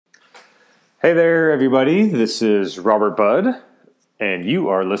Hey there, everybody. This is Robert Budd, and you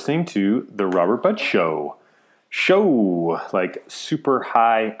are listening to The Robert Budd Show. Show, like super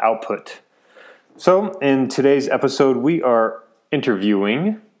high output. So, in today's episode, I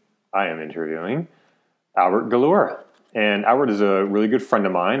am interviewing Albert Galura. And Albert is a really good friend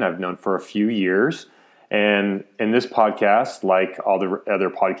of mine I've known for a few years. And in this podcast, like all the other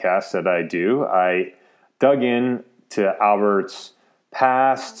podcasts that I do, I dug in to Albert's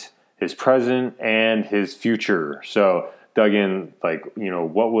past, his present, and his future. So dug in,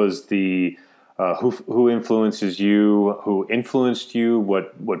 what was the, who influences you, who influenced you,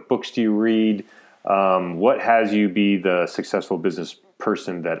 what books do you read, what has you be the successful business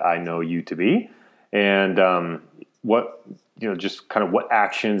person that I know you to be, and what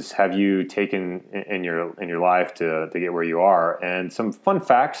actions have you taken in your life to get where you are, and some fun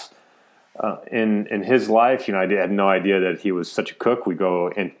facts. In his life, I had no idea that he was such a cook. We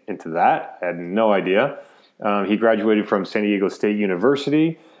go into that. I had no idea. He graduated from San Diego State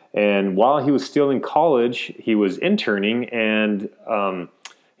University, and while he was still in college, he was interning, and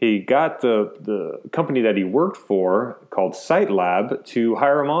he got the company that he worked for, called Site Lab, to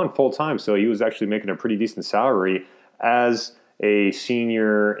hire him on full time. So he was actually making a pretty decent salary as a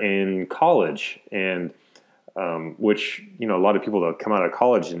senior in college, and which, a lot of people that come out of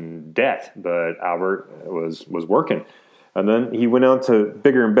college in debt, but Albert was working. And then he went on to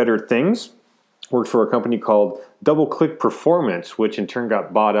bigger and better things, worked for a company called Double Click Performance, which in turn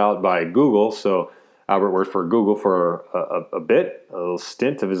got bought out by Google. So Albert worked for Google for a little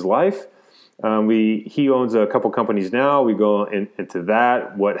stint of his life. He owns a couple companies now. We go into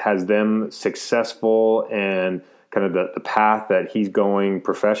that, what has them successful, and kind of the path that he's going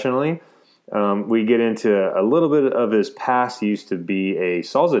professionally. We get into a little bit of his past. He used to be a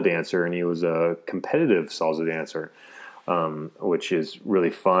salsa dancer, and he was a competitive salsa dancer, which is really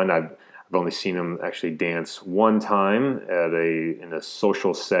fun. I've only seen him actually dance one time in a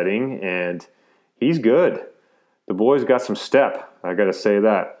social setting, and he's good. The boy's got some step. I got to say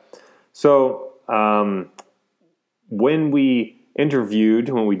that. So when we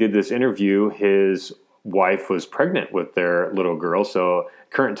did this interview, his wife was pregnant with their little girl. So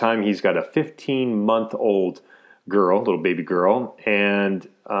current time, he's got a 15-month-old girl, little baby girl. And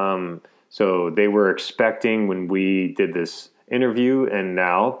so they were expecting when we did this interview, and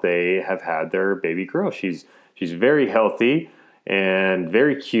now they have had their baby girl. She's very healthy and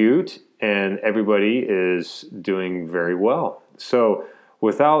very cute, and everybody is doing very well. So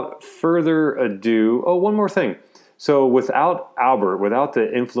without further ado, one more thing. So without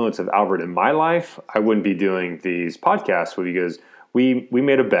the influence of Albert in my life, I wouldn't be doing these podcasts with you, because we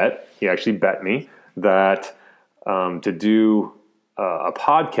made a bet. He actually bet me that to do a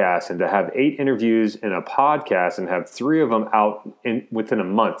podcast and to have 8 interviews in a podcast and have 3 of them out within a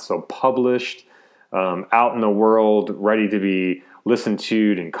month. So published, out in the world, ready to be listened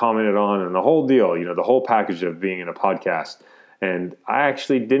to and commented on, and the whole deal, the whole package of being in a podcast. And I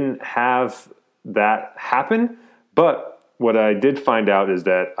actually didn't have that happen. But what I did find out is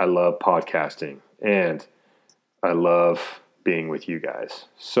that I love podcasting, and I love being with you guys.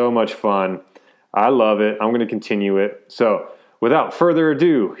 So much fun. I love it. I'm going to continue it. So without further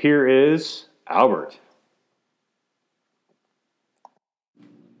ado, here is Albert.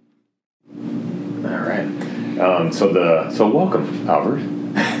 All right. So welcome, Albert.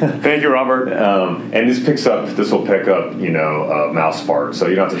 Thank you, Robert. And this will pick up, mouse fart, so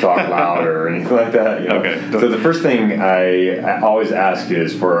you don't have to talk loud or anything like that. Okay. So the first thing I always ask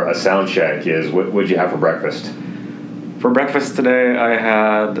is for a sound check is, what would you have for breakfast? For breakfast today, I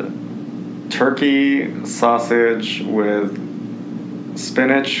had turkey sausage with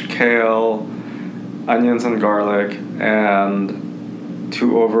spinach, kale, onions and garlic, and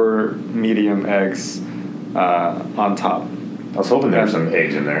 2 over medium eggs on top. I was hoping there were some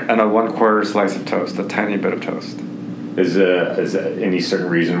eggs in there. And a 1/4 slice of toast, a tiny bit of toast. Is there any certain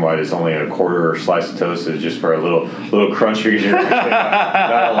reason why there's only a 1/4 slice of toast? Is it just for a little crunch, because you're actually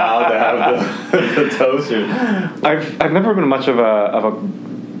not allowed to have the toast? I've never been much of a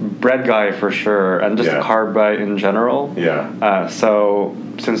bread guy for sure, and just a carb guy in general. Yeah. So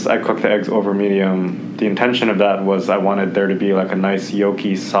since I cooked the eggs over medium, the intention of that was I wanted there to be like a nice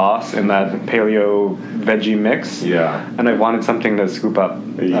yolky sauce in that paleo veggie mix. Yeah. And I wanted something to scoop up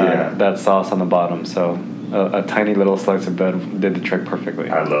that sauce on the bottom. So a tiny little slice of bread did the trick perfectly.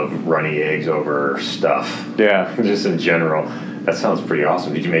 I love runny eggs over stuff. Yeah. Just in general. That sounds pretty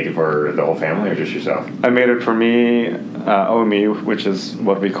awesome. Did you make it for the whole family or just yourself? I made it for me, Omi, which is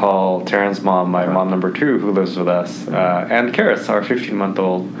what we call Taryn's mom, my mom number 2, who lives with us, and Karis, our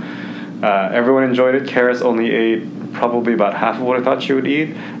 15-month-old. Everyone enjoyed it. Karis only ate probably about half of what I thought she would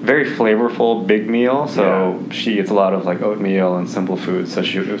eat. Very flavorful, big meal. So she eats a lot of like oatmeal and simple foods. So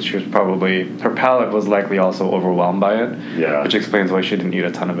she was probably, her palate was likely also overwhelmed by it. Yeah. Which explains why she didn't eat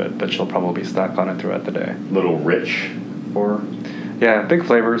a ton of it, but she'll probably snack on it throughout the day. Little rich for. Yeah, big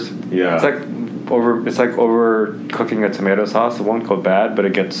flavors. Yeah. It's like overcooking a tomato sauce. It won't go bad, but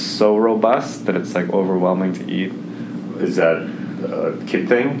it gets so robust that it's like overwhelming to eat. Is that a kid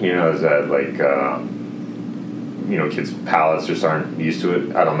thing? You know, is that like, kids' palates just aren't used to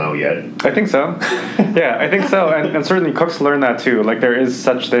it? I don't know yet. I think so. Yeah, I think so. And certainly cooks learn that too. Like there is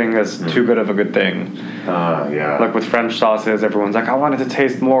such thing as too good of a good thing. Yeah. Like with French sauces, everyone's like, I want it to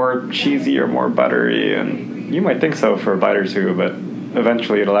taste more cheesy or more buttery. And you might think so for a bite or two, but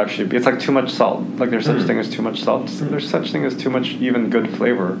eventually it'll actually be, it's like too much salt. Like there's such thing as too much salt. There's such thing as too much even good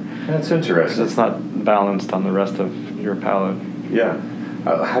flavor. That's interesting. It's not balanced on the rest of your palate. Yeah.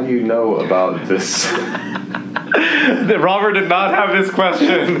 How do you know about this? Robert did not have this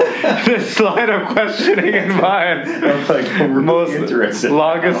question, this line of questioning in mind. I'm like, really most interested.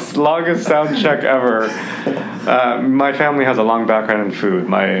 Longest sound check ever. My family has a long background in food.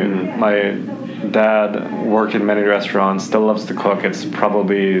 My dad worked in many restaurants, still loves to cook. It's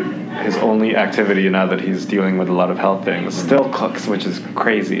probably his only activity now that he's dealing with a lot of health things. Still cooks, which is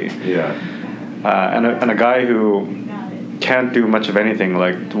crazy. Yeah. And a guy who can't do much of anything,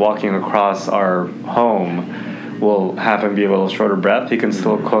 like walking across our home will have him be a little short of breath. He can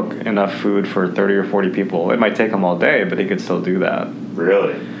still cook enough food for 30 or 40 people. It might take him all day, but he could still do that.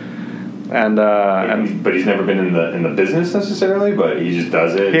 Really? But he's never been in the business necessarily, but he just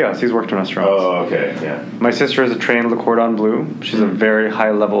does it. Yes, he's worked in restaurants. Oh, okay, yeah. My sister is a trained Le Cordon Bleu. She's a very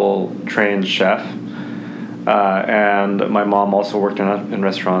high level trained chef. And my mom also worked in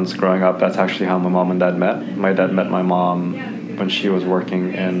restaurants growing up. That's actually how my mom and dad met. My dad met my mom when she was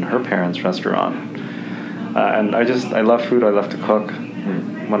working in her parents' restaurant. And I love food. I love to cook.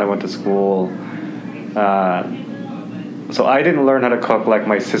 When I went to school, so I didn't learn how to cook like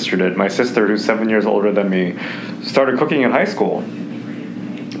my sister did. My sister, who's 7 years older than me, started cooking in high school.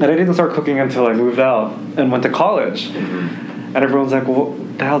 And I didn't start cooking until I moved out and went to college. And everyone's like, well,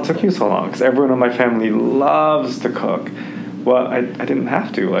 what the hell took you so long? Because everyone in my family loves to cook. Well, I didn't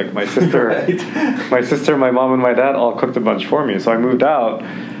have to. Like my sister, Right. my sister, my mom, and my dad all cooked a bunch for me. So I moved out,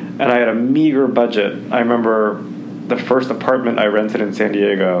 and I had a meager budget. I remember the first apartment I rented in San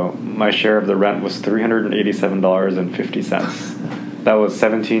Diego, my share of the rent was $387.50. That was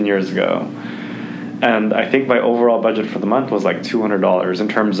 17 years ago. And I think my overall budget for the month was like $200 in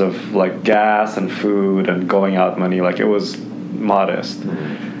terms of like gas and food and going out money. Like it was modest.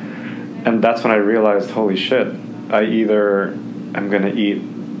 And that's when I realized, holy shit, I either am going to eat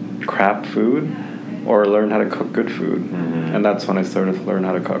crap food or learn how to cook good food. And that's when I started to learn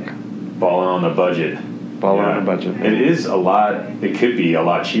how to cook. Balling on the budget. On a budget. It is a lot. It could be a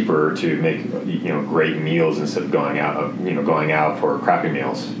lot cheaper to make great meals instead of going out for crappy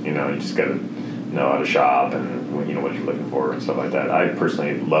meals. You just got to know how to shop and what you're looking for and stuff like that. I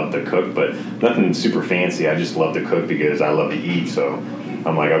personally love to cook, but nothing super fancy. I just love to cook because I love to eat. So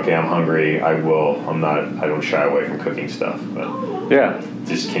I'm like, okay, I'm hungry. I don't shy away from cooking stuff. But yeah, it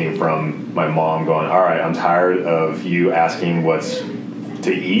just came from my mom going, all right, I'm tired of you asking what's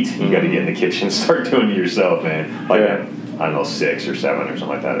to eat. You got to get in the kitchen and start doing it yourself, man. Like I don't know, 6 or 7 or something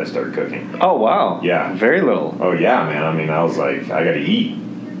like that. I started cooking. Oh wow. Yeah. Very little. Oh yeah, man. I mean, I was like, I got to eat.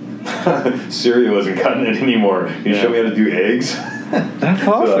 Cereal wasn't cutting it anymore. You show me how to do eggs. That's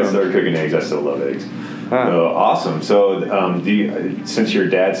awesome. So I started cooking eggs. I still love eggs. Awesome. So, since your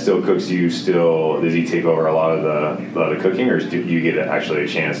dad still cooks, does he take over a lot of the cooking, or do you get actually a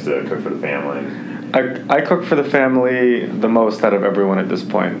chance to cook for the family? I cook for the family the most out of everyone at this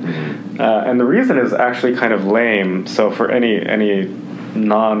point. And the reason is actually kind of lame. So for any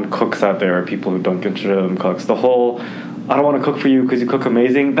non-cooks out there, or people who don't consider them cooks, the whole, I don't want to cook for you because you cook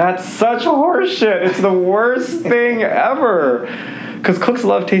amazing, that's such horseshit. It's the worst thing ever. Because cooks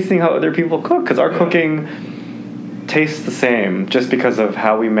love tasting how other people cook, because our cooking tastes the same just because of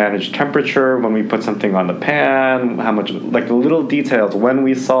how we manage temperature, when we put something on the pan, how much, like the little details, when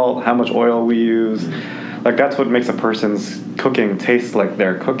we salt, how much oil we use. Like that's what makes a person's cooking taste like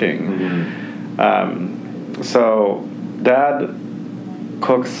they're cooking. So Dad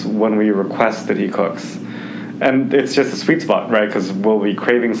cooks when we request that he cooks. And it's just a sweet spot, right? Because we'll be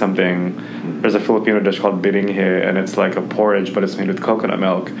craving something. There's a Filipino dish called biringhe, and it's like a porridge, but it's made with coconut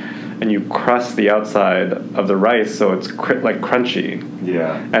milk. And you crust the outside of the rice so it's like crunchy.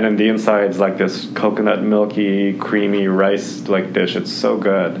 Yeah. And then the inside's like this coconut milky, creamy rice like dish. It's so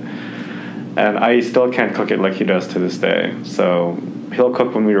good. And I still can't cook it like he does to this day. So he'll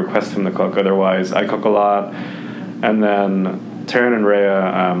cook when we request him to cook. Otherwise, I cook a lot. And then Taryn and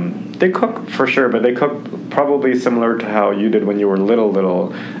Rhea, they cook for sure, but they cook probably similar to how you did when you were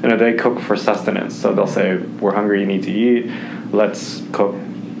little. And they cook for sustenance. So they'll say, we're hungry, you need to eat, let's cook.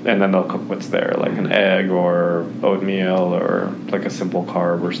 And then they'll cook what's there, like an egg or oatmeal or like a simple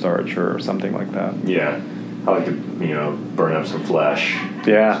carb or starch or something like that. Yeah. I like to, burn up some flesh.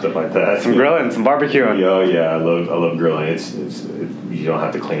 Yeah. Stuff like that. Some grilling, some barbecuing. Oh, yeah. I love grilling. It's you don't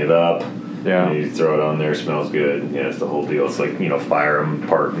have to clean it up. Yeah. You throw it on there, smells good. Yeah, it's the whole deal. It's like, fire them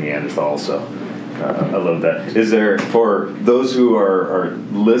apart in the end. It's also. I love that. Is there, for those who are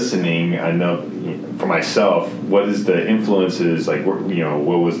listening, I know for myself, what is the influences, like, what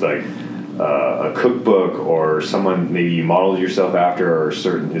was like a cookbook or someone maybe you modeled yourself after, or is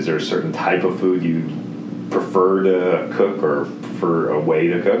there a certain type of food you prefer to cook or prefer a way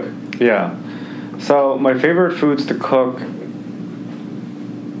to cook? Yeah. So my favorite foods to cook,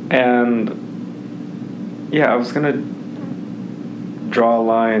 and I was going to draw a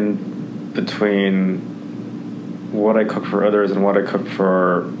line between what I cook for others and what I cook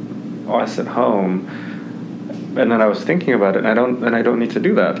for us at home, and then I was thinking about it, and I don't need to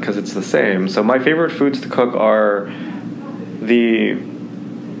do that because it's the same. So my favorite foods to cook are the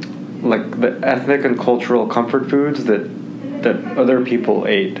ethnic and cultural comfort foods that other people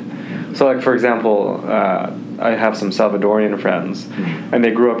ate. So, like, for example, I have some Salvadorian friends, and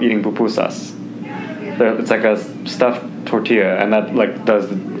they grew up eating pupusas. It's like a stuffed tortilla, and that does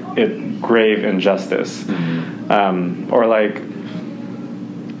it grave injustice. Or like,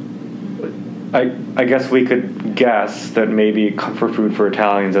 I guess we could guess that maybe comfort food for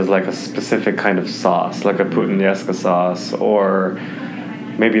Italians is like a specific kind of sauce, like a puttanesca sauce, or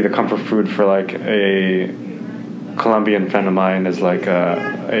maybe the comfort food for like a Colombian friend of mine is like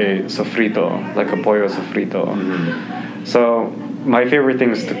a sofrito, like a pollo sofrito. So my favorite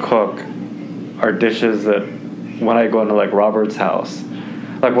things to cook are dishes that when I go into like Robert's house,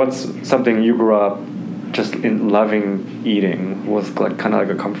 like what's something you grew up just in loving eating, was like kind of like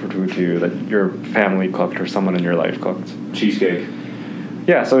a comfort food to you that your family cooked or someone in your life cooked? Cheesecake.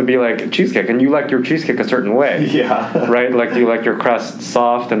 Yeah, so it'd be like cheesecake, and you like your cheesecake a certain way. Yeah. Right? Like, do you like your crust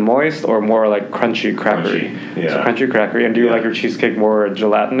soft and moist, or more like crunchy, crackery? Yeah. So crunchy, crackery. And do you like your cheesecake more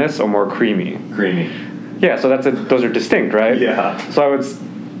gelatinous or more creamy? Creamy. Yeah, so those are distinct, right? Yeah. So I would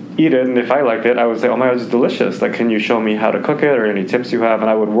eat it, and if I liked it, I would say, oh my God, this is delicious. Like, can you show me how to cook it or any tips you have? And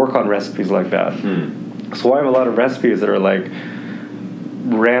I would work on recipes like that. So I have a lot of recipes that are like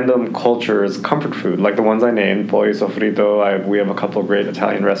random cultures comfort food, like the ones I named, pollo sofrito. We have a couple of great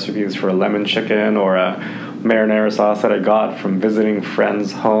Italian recipes for a lemon chicken or a marinara sauce that I got from visiting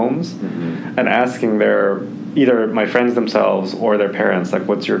friends' homes and asking either my friends themselves or their parents, like,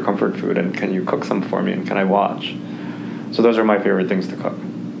 what's your comfort food, and can you cook some for me, and can I watch? So those are my favorite things to cook.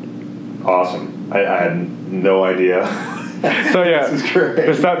 Awesome. I had no idea. So yeah, this is great.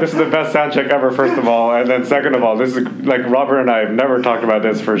 This is the best sound check ever, first of all, and then second of all, this is like Robert and I have never talked about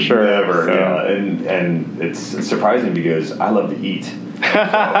this for sure. Never, so. yeah. And it's surprising because I love to eat.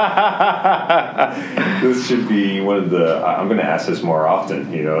 This should be one of the. I'm going to ask this more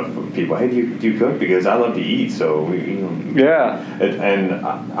often. People, hey, do you cook? Because I love to eat. So yeah. And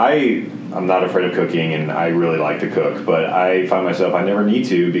I'm not afraid of cooking, and I really like to cook. But I find myself I never need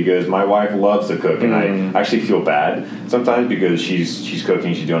to because my wife loves to cook, and I actually feel bad sometimes because she's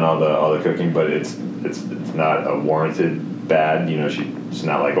cooking, she's doing all the cooking, but it's not a warranted bad. She's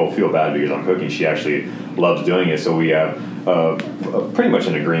not like, oh, feel bad because I'm cooking. She actually loves doing it. So we have pretty much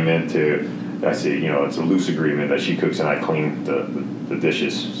an agreement to. I say, it's a loose agreement that she cooks and I clean the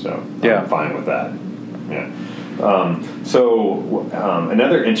dishes. So I'm fine with that. Yeah.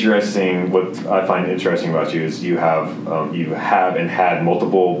 Another what I find interesting about you is you have and had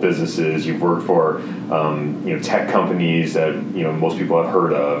multiple businesses. You've worked for tech companies that most people have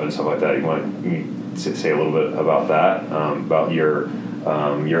heard of and stuff like that. You want to say a little bit about that, about your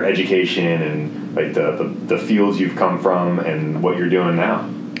education and like the fields you've come from and what you're doing now.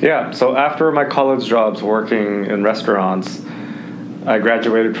 Yeah. So after my college jobs working in restaurants, I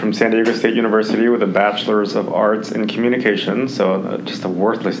graduated from San Diego State University with a Bachelor's of Arts in Communication, so just a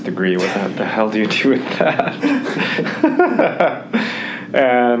worthless degree. What the hell do you do with that?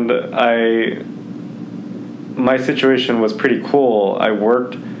 And my situation was pretty cool. I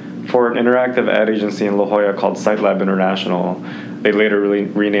worked for an interactive ad agency in La Jolla called SiteLab International. They later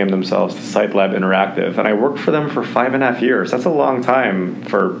renamed themselves to SiteLab Interactive, and I worked for them for 5.5 years. That's a long time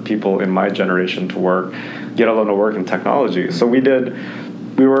for people in my generation to work, get alone to work in technology. So we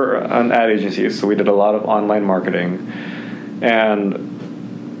were an ad agency, so we did a lot of online marketing, and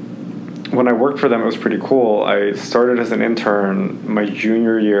when I worked for them, it was pretty cool. I started as an intern my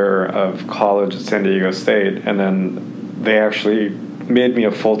junior year of college at San Diego State, and then they actually made me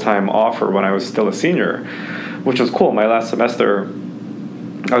a full-time offer when I was still a senior, which was cool. My last semester,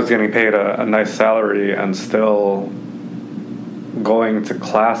 I was getting paid a nice salary and still going to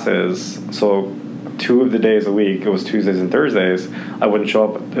classes. So 2 of the days a week, it was Tuesdays and Thursdays, I wouldn't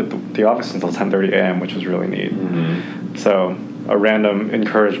show up at the office until 10:30 a.m., which was really neat. Mm-hmm. So a random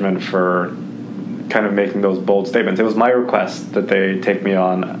encouragement for kind of making those bold statements. It was my request that they take me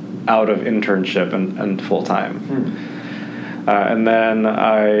on out of internship and full-time. And then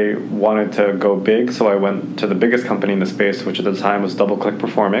I wanted to go big, so I went to the biggest company in the space, which at the time was DoubleClick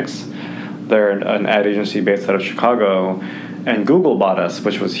Performix. They're an ad agency based out of Chicago, and Google bought us,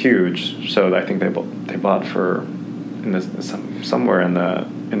 which was huge. So I think they bought for somewhere in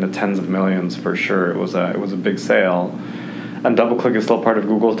the tens of millions for sure. It was a big sale. And DoubleClick is still part of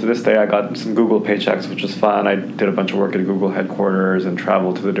Google to this day. I got some Google paychecks, which was fun. I did a bunch of work at Google headquarters and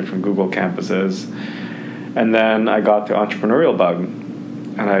traveled to the different Google campuses. And then I got the entrepreneurial bug.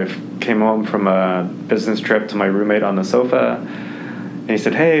 And I came home from a business trip to my roommate on the sofa. And he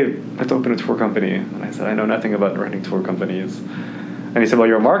said, "Hey, let's open a tour company." And I said, "I know nothing about running tour companies." And he said, "Well,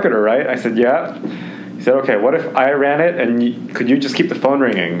 you're a marketer, right?" I said, "Yeah." He said, "Okay, what if I ran it and could you just keep the phone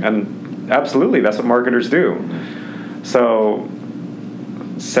ringing?" And absolutely, that's what marketers do. So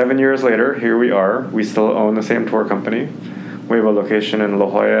 7 years later, here we are. We still own the same tour company. We have a location in La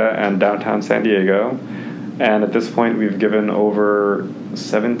Jolla and downtown San Diego. And at this point, we've given over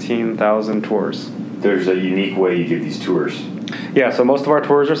 17,000 tours. There's a unique way you give these tours. Yeah, so most of our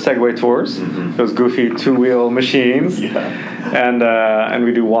tours are Segway tours, those goofy 2-wheel machines. Yeah. And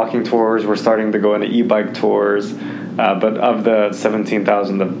we do walking tours. We're starting to go into e-bike tours. But of the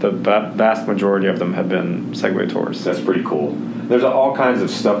 17,000, the vast majority of them have been Segway tours. That's pretty cool. There's all kinds of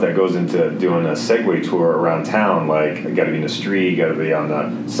stuff that goes into doing a Segway tour around town. Like, you got to be in the street, you got to be on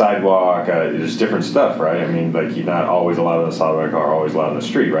the sidewalk. There's different stuff, right? I mean, like, you're not always allowed on the sidewalk or always allowed on the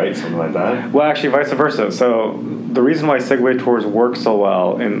street, right? Something like that. Well, actually, vice versa. So the reason why Segway tours work so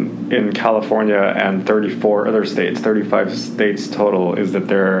well in California and 34 other states, 35 states total, is that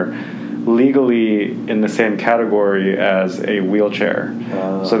they're legally in the same category as a wheelchair.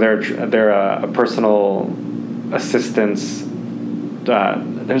 So they're a personal assistance.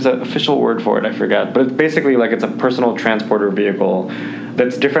 There's an official word for it, I forget, but it's basically like it's a personal transporter vehicle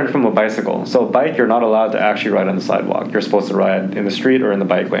that's different from a bicycle. So a bike, you're not allowed to actually ride on the sidewalk. You're supposed to ride in the street or in the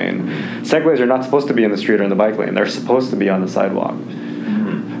bike lane. Segways are not supposed to be in the street or in the bike lane. They're supposed to be on the sidewalk.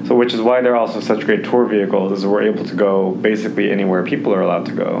 So which is why they're also such great tour vehicles, is we're able to go basically anywhere people are allowed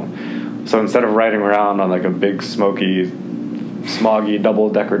to go. So instead of riding around on like a big smoky, smoggy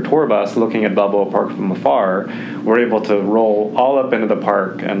double-decker tour bus looking at Balboa Park from afar, we're able to roll all up into the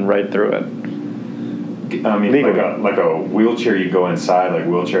park and right through it. I mean, like a wheelchair, you go inside, like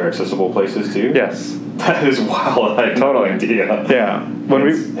wheelchair accessible places too? Yes. That is wild. I had no idea. Yeah.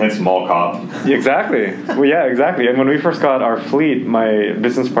 Hence mall cop. Exactly. Well, yeah, exactly. And when we first got our fleet, my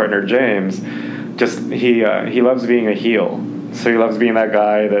business partner, James, he loves being a heel. So he loves being that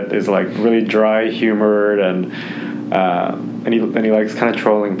guy that is like really dry humored and he likes kind of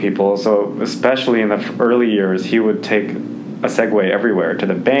trolling people. So especially in the early years, he would take a Segway everywhere, to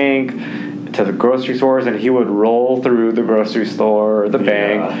the bank, to the grocery stores, and he would roll through the grocery store or the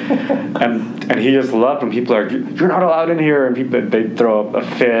bank. And he just loved when people are, "You're not allowed in here," and people, they'd throw up a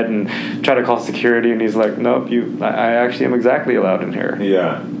fit and try to call security, and he's like, "Nope, I actually am exactly allowed in here."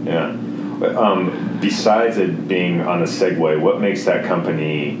 Yeah. Besides it being on a Segway, what makes that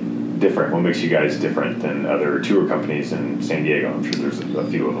company different? What makes you guys different than other tour companies in San Diego? I'm sure there's a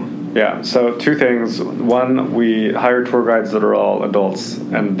few of them. Yeah, so 2 things. One, we hire tour guides that are all adults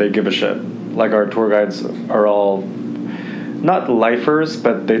and they give a shit. Like, our tour guides are all not lifers,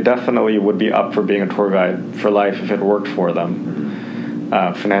 but they definitely would be up for being a tour guide for life if it worked for them,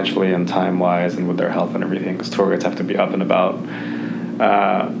 financially and time-wise and with their health and everything, because tour guides have to be up and about.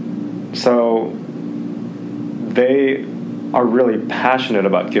 So they are really passionate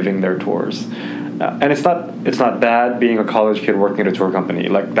about giving their tours. And it's not bad being a college kid working at a tour company.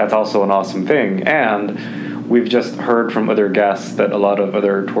 Like, that's also an awesome thing. And we've just heard from other guests that a lot of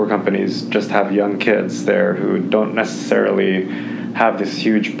other tour companies just have young kids there who don't necessarily have this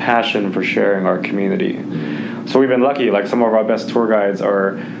huge passion for sharing our community. So we've been lucky. Like, some of our best tour guides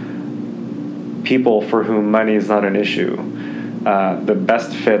are people for whom money is not an issue. The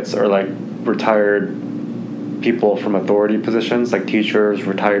best fits are like retired people from authority positions, like teachers,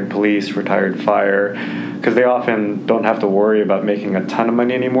 retired police, retired fire, because they often don't have to worry about making a ton of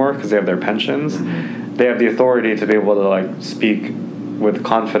money anymore because they have their pensions. They have the authority to be able to like speak with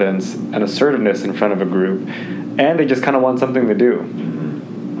confidence and assertiveness in front of a group, and they just kind of want something to do.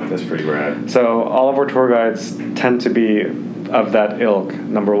 That's pretty rad. So all of our tour guides tend to be of that ilk,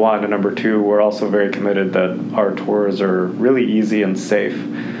 number one. And number two, we're also very committed that our tours are really easy and safe.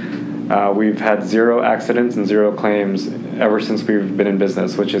 We've had 0 accidents and 0 claims ever since we've been in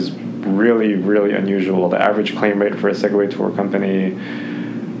business, which is really, really unusual. The average claim rate for a Segway tour company,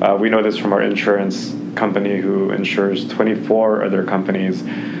 we know this from our insurance company who insures 24 other companies.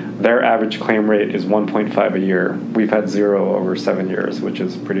 Their average claim rate is 1.5 a year. We've had 0 over 7 years, which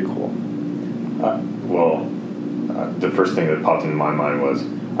is pretty cool. The first thing that popped into my mind was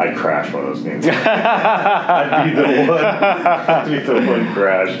I'd crash one of those things. I'd be the one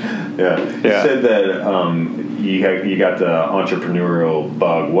crash. Yeah. You said that you got the entrepreneurial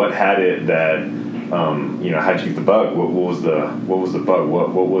bug. What had it that how'd you get the bug? What was the bug?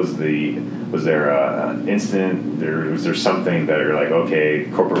 What was there an incident? Was there something that you're like, okay,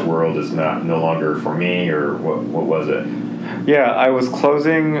 corporate world is no longer for me, or what was it? Yeah, I was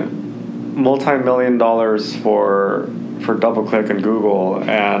closing multi-million dollars for DoubleClick and Google,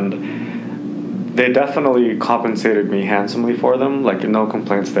 and they definitely compensated me handsomely for them, like no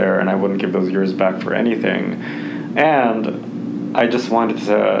complaints there, and I wouldn't give those years back for anything. And I just wanted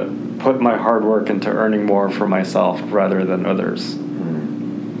to put my hard work into earning more for myself rather than others.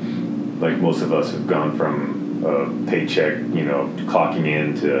 Like most of us have gone from a paycheck, clocking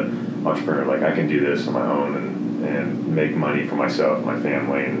in to entrepreneur, like I can do this on my own and make money for myself, my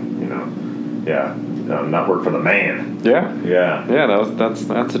family, and not work for the man. Yeah.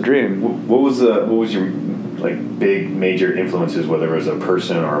 That's a dream. What was your like big major influences, whether it was a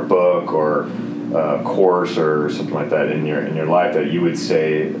person or a book or a course or something like that in your life that you would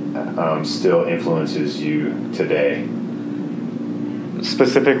say still influences you today?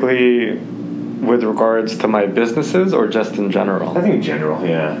 Specifically with regards to my businesses or just in general? I think in general,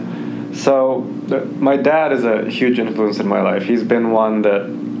 yeah. So my dad is a huge influence in my life. He's been one that,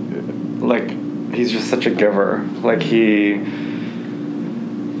 he's just such a giver.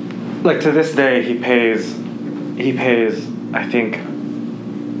 To this day, he pays, I think,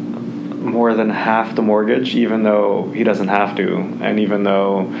 more than half the mortgage, even though he doesn't have to. And even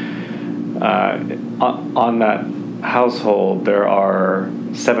though on that household there are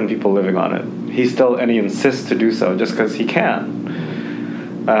 7 people living on it, he insists to do so just because he can.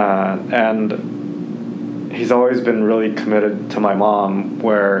 And he's always been really committed to my mom,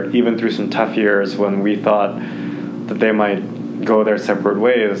 where even through some tough years when we thought that they might go their separate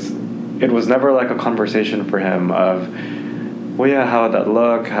ways, it was never like a conversation for him of, well, yeah, how would that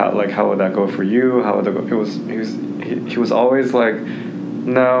look? How would that go for you? How would that go? He was always like,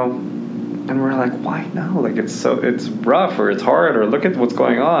 no. And we're like, why no? It's rough, or it's hard, or look at what's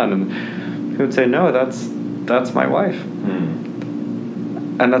going on. And he would say, no, that's my wife.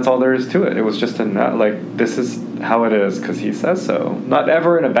 And that's all there is to it. It was just this is how it is because he says so. Not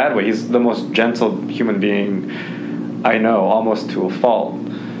ever in a bad way. He's the most gentle human being I know, almost to a fault.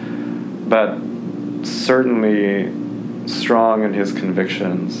 But certainly strong in his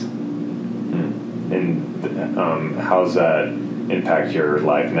convictions. And how's that impact your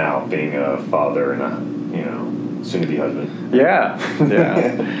life now, being a father and a soon-to-be husband? Yeah.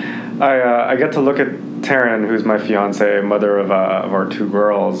 I get to look at Taryn, who's my fiance, mother of our 2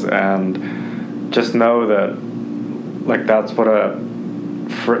 girls, and just know that that's what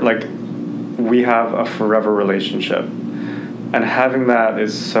we have a forever relationship, and having that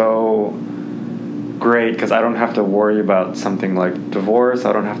is so great because I don't have to worry about something like divorce.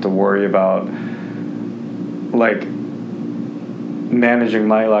 I don't have to worry about managing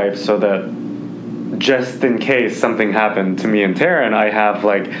my life so that just in case something happened to me and Taryn, I have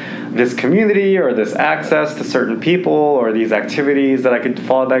this community or this access to certain people or these activities that I could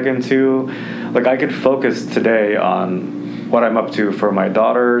fall back into. I could focus today on what I'm up to for my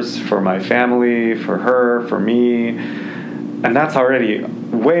daughters, for my family, for her, for me, and that's already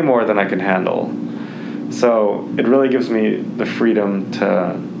way more than I can handle. So it really gives me the freedom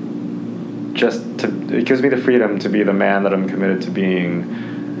it gives me the freedom to be the man that I'm committed to being,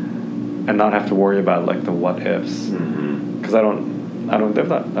 and not have to worry about the what ifs, because I don't live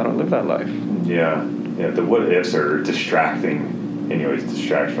that life. Yeah. The what ifs are distracting. Anyways,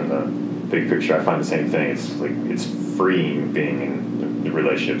 distract from the big picture. I find the same thing. It's freeing being in the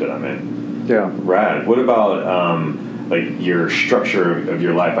relationship that I'm in. Yeah. Rad. What about your structure of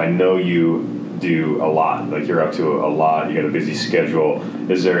your life? I know you do a lot. You're up to a lot. You got a busy schedule.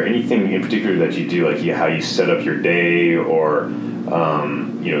 Is there anything in particular that you do, how you set up your day, or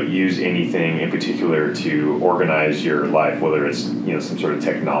use anything in particular to organize your life, whether it's some sort of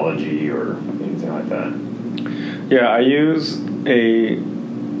technology or anything like that? Yeah, I use a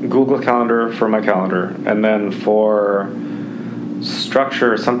Google Calendar for my calendar, and then for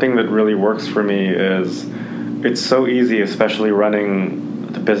structure, something that really works for me is it's so easy, especially running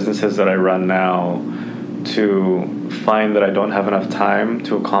the businesses that I run now, to find that I don't have enough time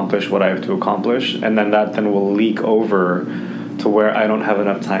to accomplish what I have to accomplish, and then that will leak over to where I don't have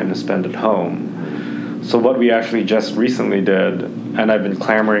enough time to spend at home. So what we actually just recently did, and I've been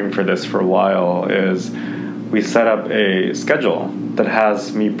clamoring for this for a while, is we set up a schedule that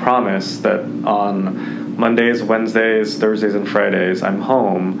has me promise that on Mondays, Wednesdays, Thursdays, and Fridays, I'm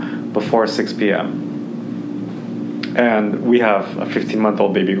home before 6 p.m. And we have a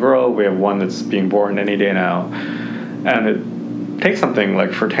 15-month-old baby girl. We have one that's being born any day now. And it takes something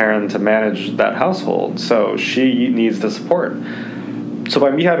like for Taryn to manage that household. So she needs the support. So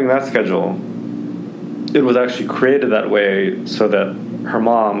by me having that schedule, it was actually created that way so that her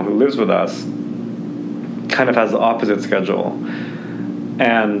mom, who lives with us, kind of has the opposite schedule.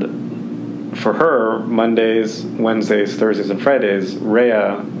 And for her, Mondays, Wednesdays, Thursdays, and Fridays,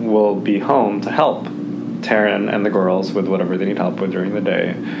 Rhea will be home to help Taryn and the girls with whatever they need help with during the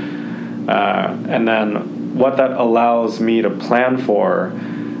day. And then what that allows me to plan for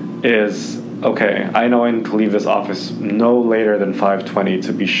is, okay, I know I need to leave this office no later than 5:20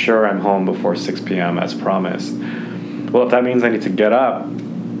 to be sure I'm home before 6 p.m. as promised. Well, if that means I need to get up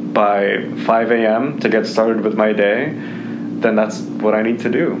by 5 a.m. to get started with my day, then that's what I need to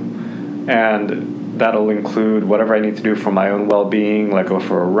do. And that'll include whatever I need to do for my own well-being, like go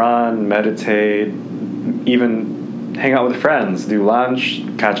for a run, meditate, even hang out with friends, do lunch,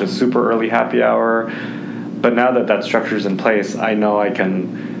 catch a super early happy hour. But now that that structure's in place, I know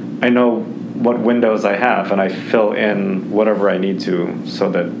what windows I have, and I fill in whatever I need to so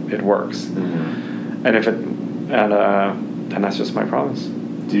that it works. Mm-hmm. And that's just my promise.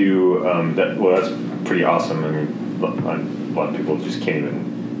 Do you that's pretty awesome. I mean, a lot of people just can't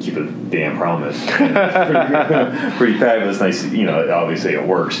even keep a damn promise. It's pretty fabulous. Nice, obviously it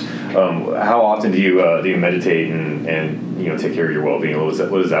works. How often do you meditate and take care of your well-being? What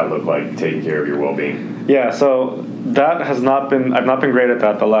does that look like, taking care of your well-being? Yeah, so that I've not been great at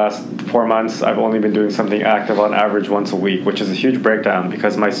that the last 4 months. I've only been doing something active on average once a week, which is a huge breakdown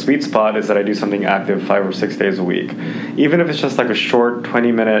because my sweet spot is that I do something active 5 or 6 days a week. Even if it's just like a short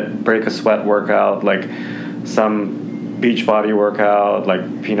 20-minute break a sweat workout, like some beach body workout like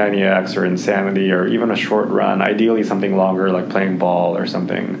P90X or Insanity, or even a short run, ideally something longer like playing ball or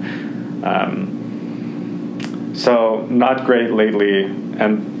something. So not great lately,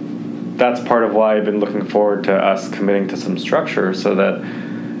 and that's part of why I've been looking forward to us committing to some structure, so that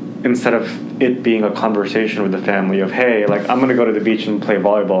instead of it being a conversation with the family of, hey, like I'm gonna go to the beach and play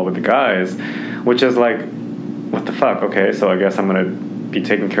volleyball with the guys, which is like, what the fuck? Okay, so I guess I'm gonna be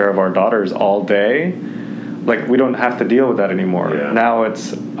taking care of our daughters all day. Like, we don't have to deal with that anymore. Yeah. Now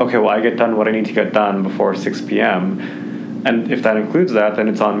it's, okay, well, I get done what I need to get done before 6 p.m. And if that includes that, then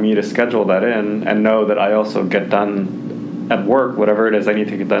it's on me to schedule that in and know that I also get done at work, whatever it is I need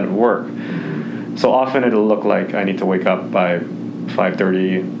to get done at work. Mm-hmm. So often it'll look like I need to wake up by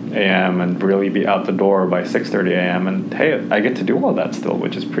 5:30 a.m. and really be out the door by 6:30 a.m. And, hey, I get to do all that still,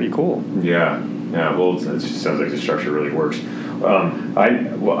 which is pretty cool. Yeah. Well, it just sounds like the structure really works.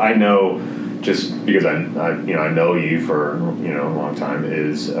 I know... Just because I know you for a long time,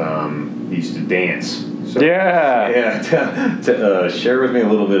 is you used to dance. So, share with me a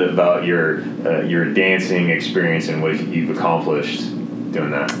little bit about your dancing experience and what you've accomplished doing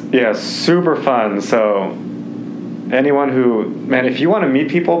that. Yeah, super fun. So anyone if you want to meet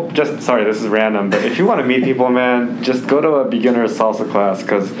people, this is random, but if you want to meet people, man, just go to a beginner salsa class,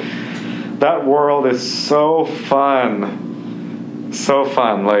 because that world is so fun. So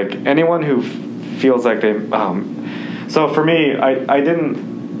fun. Like, anyone who feels like they so for me, I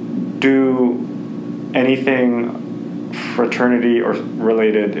didn't do anything fraternity or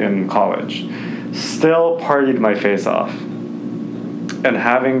related in college. Still partied my face off, and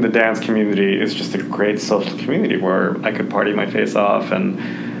having the dance community is just a great social community where I could party my face off. And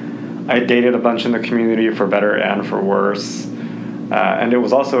I dated a bunch in the community for better and for worse, and it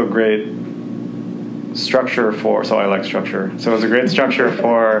was also a great structure so I like structure. So it was a great structure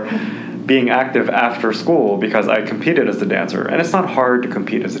for being active after school, because I competed as a dancer, and it's not hard to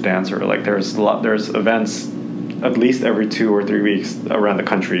compete as a dancer. Like, there's events at least every 2 or 3 weeks around the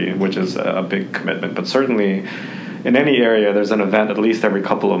country, which is a big commitment. But certainly in any area, there's an event at least every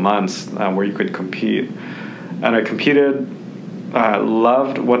couple of months where you could compete. And I competed,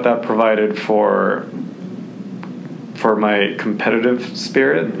 loved what that provided for my competitive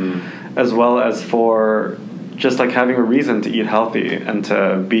spirit, mm-hmm. as well as for just like having a reason to eat healthy and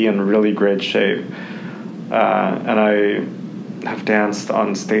to be in really great shape. and I have danced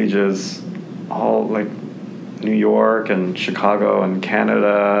on stages all like New York and Chicago and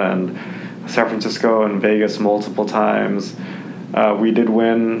Canada and San Francisco and Vegas multiple times. We did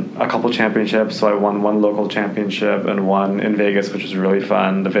win a couple championships, so I won one local championship and one in Vegas, which was really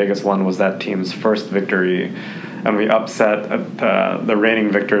fun. The Vegas one was that team's first victory, and we upset the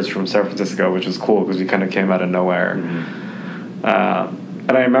reigning victors from San Francisco, which was cool because we kind of came out of nowhere.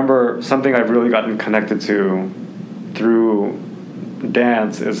 And I remember something I've really gotten connected to through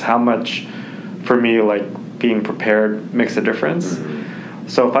dance is how much, for me, like being prepared makes a difference.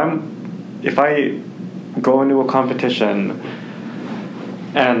 So if I go into a competition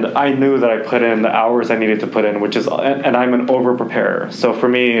and I knew that I put in the hours I needed to put in, and I'm an over-preparer. So for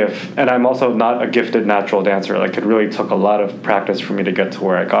me, and I'm also not a gifted natural dancer, like it really took a lot of practice for me to get to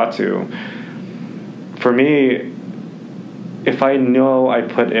where I got to. For me, if I know I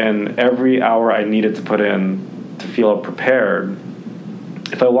put in every hour I needed to put in to feel prepared,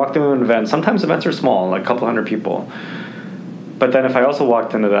 if I walked into an event, sometimes events are small, like a couple hundred people, but then if I also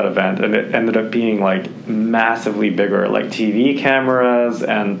walked into that event and it ended up being like massively bigger, like TV cameras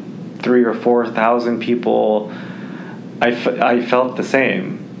and 3,000 or 4,000 people, I felt the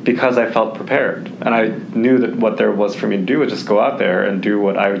same because I felt prepared. And I knew that what there was for me to do was just go out there and do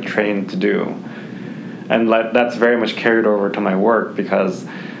what I was trained to do. And that's very much carried over to my work, because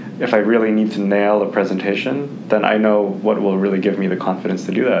if I really need to nail a presentation, then I know what will really give me the confidence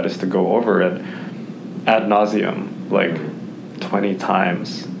to do that is to go over it ad nauseum, like 20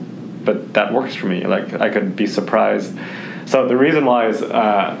 times. But that works for me. Like, I could be surprised. So the reason why is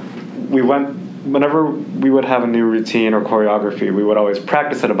whenever we would have a new routine or choreography, we would always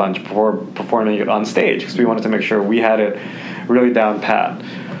practice it a bunch before performing it on stage, because we wanted to make sure we had it really down pat.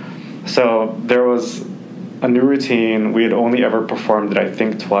 So there was a new routine. We had only ever performed it, I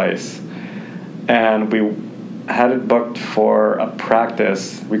think, twice. And we had it booked for a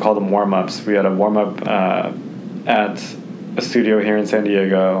practice. We called them warm-ups. We had a warm-up at a studio here in San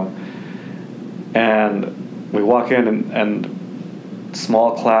Diego. And we walk in and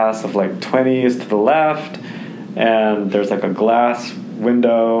small class of like 20 is to the left. And there's like a glass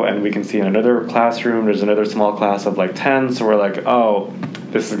window, and we can see in another classroom there's another small class of like 10. So we're like, oh,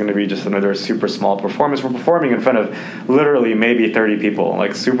 this is going to be just another super small performance. We're performing in front of literally maybe 30 people,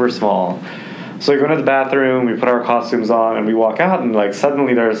 like super small. So we go into the bathroom, we put our costumes on, and we walk out, and like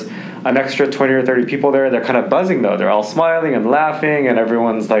suddenly there's an extra 20 or 30 people there. They're kind of buzzing though. They're all smiling and laughing, and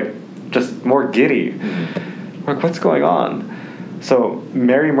everyone's like just more giddy. We're like, what's going on? So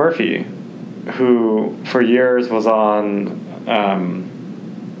Mary Murphy, who for years was on,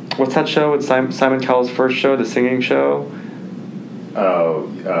 what's that show with Simon Cowell's first show, the singing show? Oh,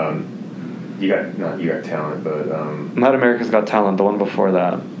 you got talent, but not America's Got Talent, the one before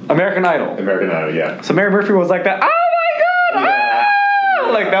that, American Idol. American Idol, yeah. So Mary Murphy was like that. Oh my God! Yeah. Ah!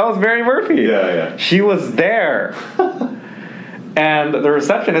 Like that was Mary Murphy. Yeah. She was there, and the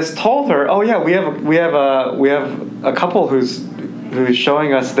receptionist told her, "Oh yeah, we have a couple who's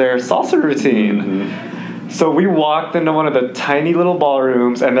showing us their salsa routine." Mm-hmm. So we walked into one of the tiny little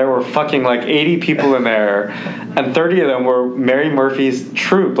ballrooms, and there were fucking like 80 people in there, and 30 of them were Mary Murphy's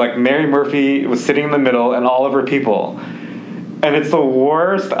troupe. Like Mary Murphy was sitting in the middle, and all of her people. And it's the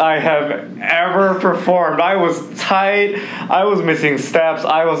worst I have ever performed. I was tight. I was missing steps.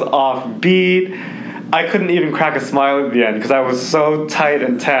 I was off beat. I couldn't even crack a smile at the end because I was so tight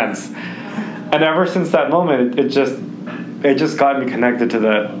and tense. And ever since that moment, it just got me connected to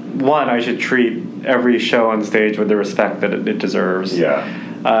the one, I should treat every show on stage with the respect that it deserves. Yeah.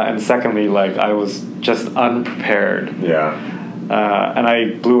 And secondly, like I was just unprepared. Yeah. And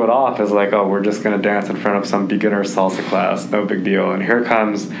I blew it off as like, oh, we're just going to dance in front of some beginner salsa class. No big deal. And here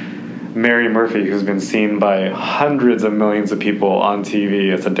comes Mary Murphy, who's been seen by hundreds of millions of people on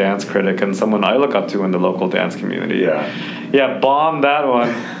TV as a dance critic and someone I look up to in the local dance community. Yeah, bombed that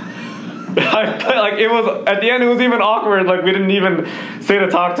one. Like it was at the end, it was even awkward. Like we didn't even say to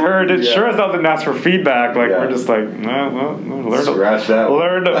talk to her. Sure as hell didn't ask for feedback. Like we're just like, well, scratch that.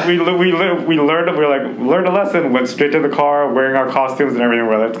 Learned a lesson. Went straight to the car, wearing our costumes and everything.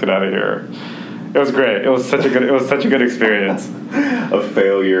 Well, let's get out of here. It was great. It was such a good experience. A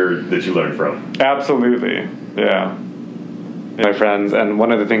failure that you learned from. Absolutely, yeah. My friends, and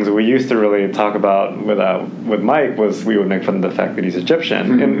one of the things that we used to really talk about with Mike was we would make fun of the fact that he's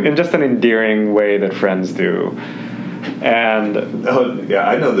Egyptian in just an endearing way that friends do. And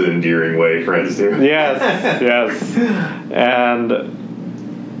I know the endearing way friends do. Yes. And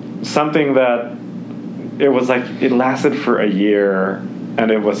something that it was like it lasted for a year, and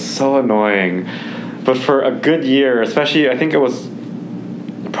it was so annoying. But for a good year, especially, I think it was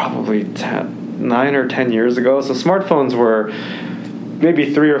probably 9 or 10 years ago. So smartphones were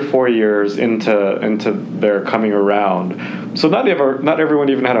maybe 3 or 4 years into their coming around. So not everyone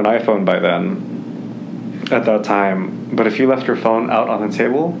even had an iPhone by then at that time. But if you left your phone out on the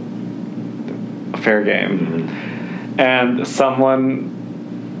table, fair game. Mm-hmm. And someone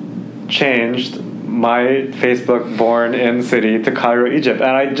changed my Facebook born in city to Cairo, Egypt.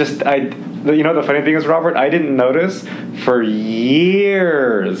 And the funny thing is, Robert, I didn't notice for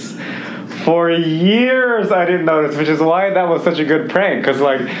years. For years I didn't notice, which is why that was such a good prank. Because,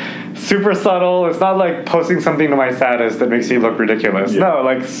 like, super subtle. It's not like posting something to my status that makes me look ridiculous. Yeah. No,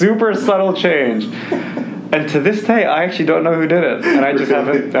 like, super subtle change. And to this day, I actually don't know who did it, and I just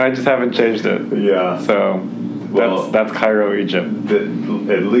haven't changed it. Yeah. So that's Cairo, Egypt.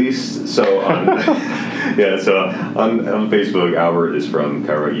 At least so on on Facebook, Albert is from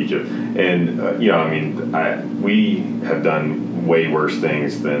Cairo, Egypt, and we have done way worse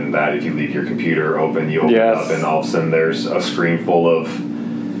things than that. If you leave your computer open, you open it up, and all of a sudden there's a screen full of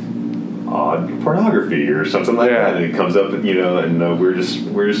pornography or something like that, and it comes up, and we're just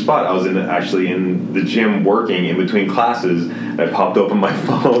spot. I was actually in the gym working in between classes. I popped open my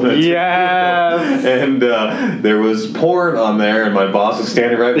phone. Yes. And there was porn on there, and my boss was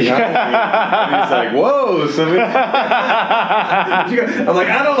standing right behind me. And he's like, "Whoa!" I'm like,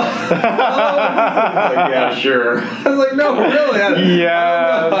 "I don't know." He's like, "Yeah, sure." I was like, "No, really? I don't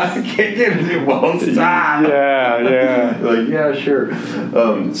know. I can't get it. Well, stop." Yeah. Like, yeah, sure.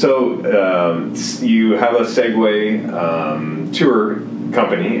 You have a Segway tour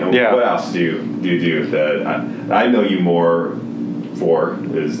company, and what else do you do that I know you more for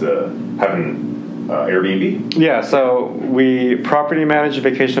is having Airbnb? Yeah, so we property manage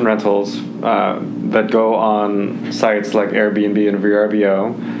vacation rentals that go on sites like Airbnb and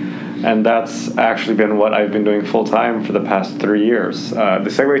VRBO, and that's actually been what I've been doing full time for the past 3 years. The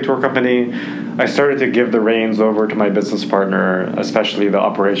Segway Tour Company, I started to give the reins over to my business partner, especially the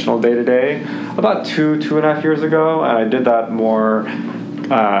operational day-to-day, about 2.5 years ago, and I did that more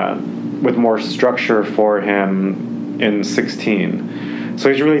with more structure for him in 2016. So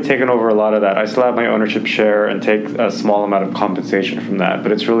he's really taken over a lot of that. I still have my ownership share and take a small amount of compensation from that,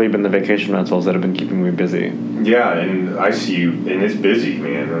 but it's really been the vacation rentals that have been keeping me busy. Yeah, and I see you, and it's busy,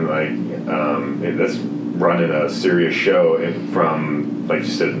 man. And that's running a serious show from, like you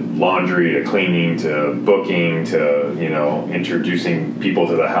said, laundry to cleaning to booking to introducing people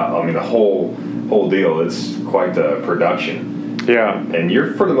to the house. I mean, the whole deal. It's quite the production. Yeah, and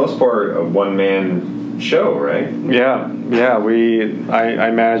you're for the most part a one-man show, right? Yeah.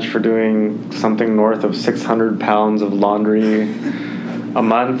 I manage for doing something north of 600 pounds of laundry a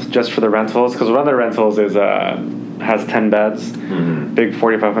month just for the rentals, because one of the rentals is has 10 beds, big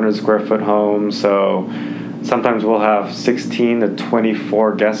 4,500 square foot home. So sometimes we'll have 16 to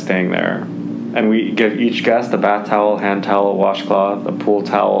 24 guests staying there, and we give each guest a bath towel, hand towel, washcloth, a pool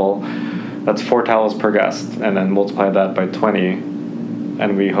towel. That's 4 towels per guest, and then multiply that by 20,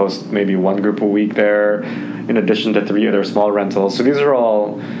 and we host maybe one group a week there, in addition to 3 other small rentals. So these are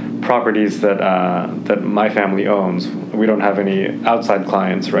all properties that my family owns. We don't have any outside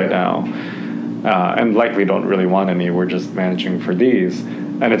clients right now, and likely don't really want any. We're just managing for these,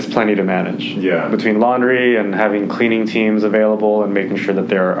 and it's plenty to manage. Yeah. Between laundry and having cleaning teams available and making sure that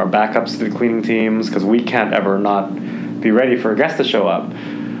there are backups to the cleaning teams, because we can't ever not be ready for a guest to show up.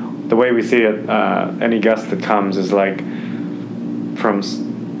 The way we see it, any guest that comes is like from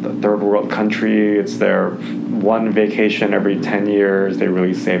the third world country. It's their one vacation every 10 years. They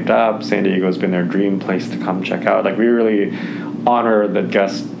really saved up. San Diego's been their dream place to come check out. Like, we really honor that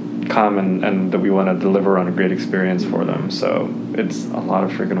guests come and that we want to deliver on a great experience for them. So it's a lot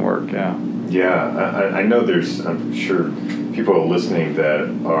of freaking work, yeah. Yeah, I know I'm sure people listening that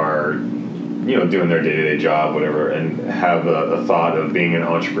are doing their day-to-day job, whatever, and have a thought of being an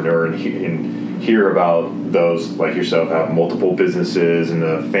entrepreneur and hear about those like yourself have multiple businesses and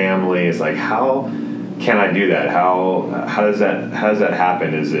a family. It's like, how can I do that? How does that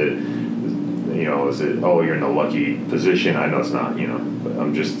happen? Is it you're in a lucky position? I know it's not. But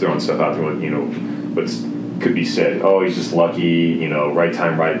I'm just throwing stuff out there. What could be said? Oh, he's just lucky. Right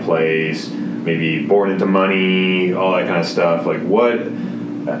time, right place. Maybe born into money. All that kind of stuff. Like what?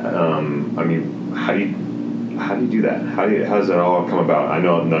 How do you do that? How does that all come about? I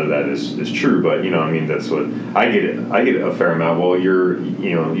know none of that is true, but that's what I get. I get a fair amount. Well, you're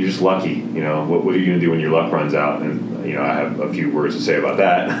just lucky. What are you gonna do when your luck runs out? And I have a few words to say about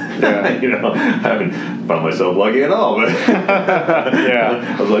that. Yeah. I haven't found myself lucky at all, but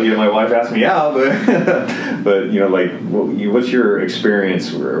yeah, I was lucky that my wife asked me out. But what's your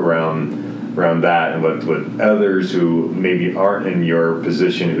experience around around that, and what others who maybe aren't in your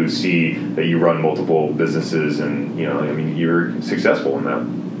position, who see that you run multiple businesses and, you know, I mean, you're successful in that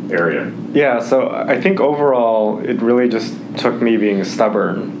area. Yeah, so I think overall it really just took me being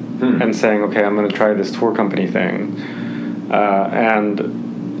stubborn and saying, okay, I'm going to try this tour company thing.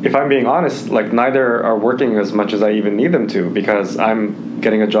 And if I'm being honest, like, neither are working as much as I even need them to, because I'm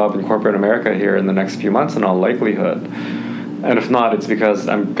getting a job in corporate America here in the next few months in all likelihood. And if not, it's because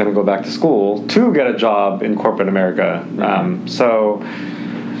I'm going to go back to school to get a job in corporate America. So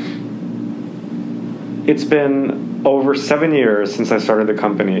it's been over 7 years since I started the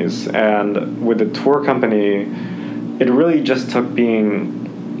companies. And with the tour company, it really just took being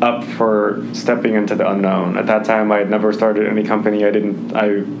up for stepping into the unknown. At that time, I had never started any company. I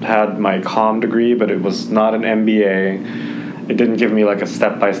had my comm degree, but it was not an MBA. It didn't give me like a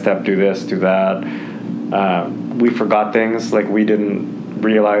step-by-step, do this, do that. We forgot things, like we didn't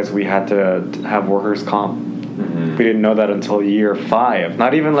realize we had to have workers' comp. We didn't know that until year 5.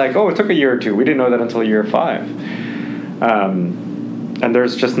 Not even like, oh, it took a year or two. We didn't know that until year 5. And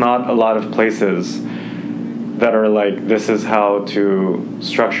there's just not a lot of places that are like, this is how to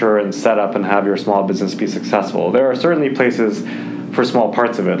structure and set up and have your small business be successful. There are certainly places for small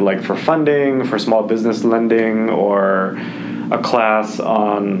parts of it, like for funding, for small business lending, or a class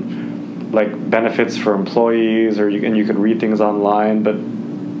on like benefits for employees, or you can read things online, but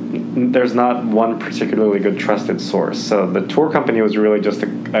there's not one particularly good trusted source. So the tour company was really just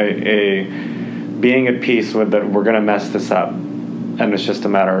a being at peace with that we're going to mess this up, and it's just a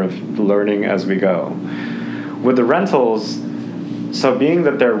matter of learning as we go. With the rentals, so being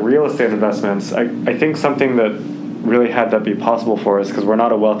that they're real estate investments, I think something that really had that be possible for us, because we're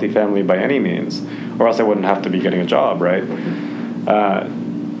not a wealthy family by any means, or else I wouldn't have to be getting a job, right?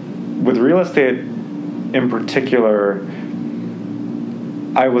 With real estate in particular,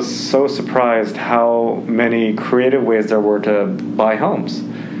 I was so surprised how many creative ways there were to buy homes.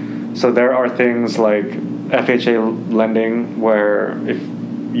 So there are things like FHA lending, where if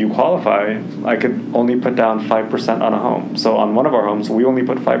you qualify, I could only put down 5% on a home. So on one of our homes, we only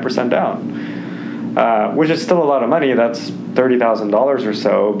put 5% down, which is still a lot of money. That's $30,000 or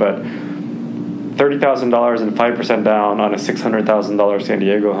so, but $30,000 and 5% down on a $600,000 San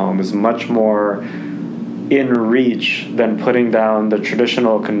Diego home is much more in reach than putting down the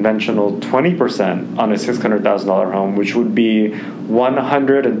traditional conventional 20% on a $600,000 home, which would be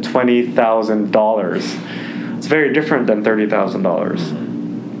 $120,000. It's very different than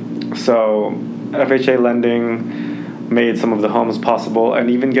 $30,000. So FHA lending made some of the homes possible, and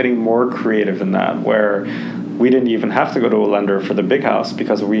even getting more creative in that, where we didn't even have to go to a lender for the big house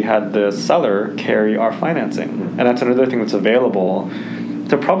because we had the seller carry our financing. And that's another thing that's available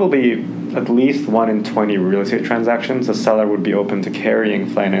to probably at least 1 in 20 real estate transactions. The seller would be open to carrying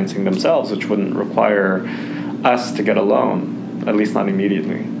financing themselves, which wouldn't require us to get a loan, at least not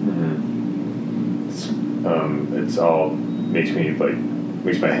immediately. It's all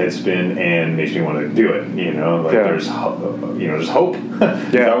makes my head spin and makes me want to do it. You know, like there's hope.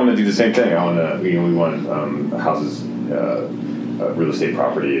 Yeah, I want to do the same thing. I want to. We want houses, real estate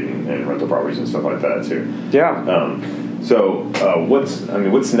property, and rental properties and stuff like that too. Yeah. So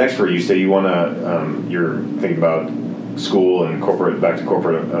what's next for you? So you want to you're thinking about school and back to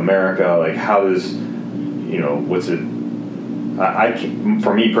corporate America. Like, how does what's it?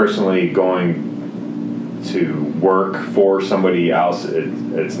 For me personally, going to work for somebody else,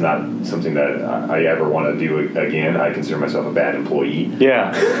 it's not something that I ever want to do again. I consider myself a bad employee.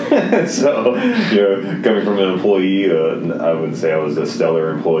 Yeah. So, coming from an employee, I wouldn't say I was a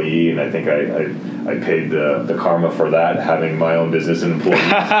stellar employee, and I think I paid the karma for that, having my own business and employees.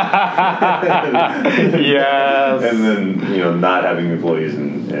 Yes. And then, not having employees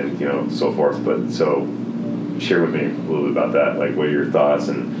and so forth. But so share with me a little bit about that. Like, what are your thoughts,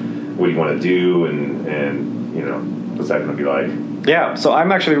 and what do you want to do, and what's that going to be like? Yeah, so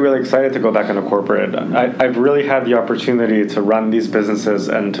I'm actually really excited to go back into corporate. I've really had the opportunity to run these businesses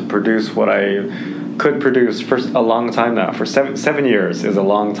and to produce what I could produce for a long time now. For 7 years is a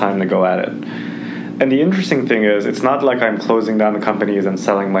long time to go at it. And the interesting thing is, it's not like I'm closing down the companies and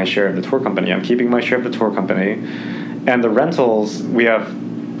selling my share of the tour company. I'm keeping my share of the tour company. And the rentals, we have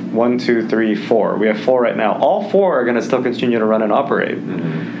 1, 2, 3, 4. We have 4 right now. All 4 are going to still continue to run and operate.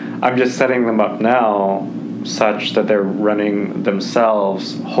 I'm just setting them up now such that they're running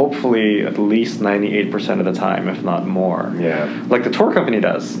themselves, hopefully at least 98% of the time, if not more. Yeah. Like the tour company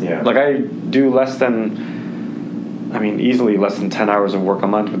does. Yeah. Like I do easily less than 10 hours of work a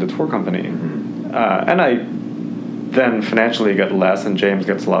month with the tour company. And I then financially get less, and James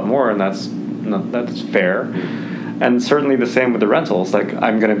gets a lot more, and that's fair. And certainly the same with the rentals. Like,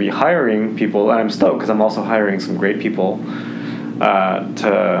 I'm going to be hiring people, and I'm stoked because I'm also hiring some great people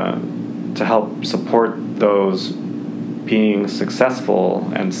to help support those being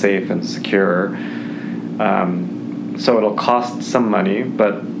successful and safe and secure. So it'll cost some money,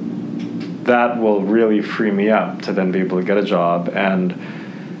 but that will really free me up to then be able to get a job, and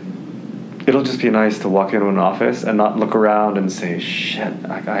it'll just be nice to walk into an office and not look around and say, shit,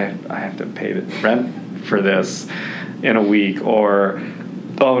 like I have to pay the rent for this in a week, or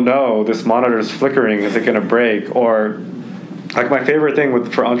oh no, this monitor is flickering, is it going to break? Or like, my favorite thing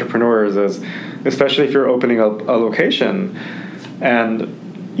for entrepreneurs is, especially if you're opening a location, and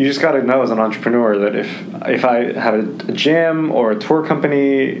you just got to know as an entrepreneur that if I have a gym or a tour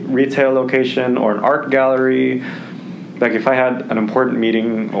company, retail location, or an art gallery, like if I had an important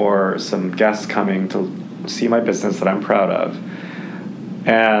meeting or some guests coming to see my business that I'm proud of,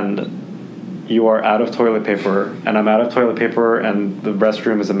 and you are out of toilet paper, and I'm out of toilet paper, and the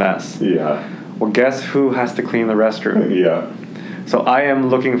restroom is a mess. Yeah. Well, guess who has to clean the restroom? Yeah. So I am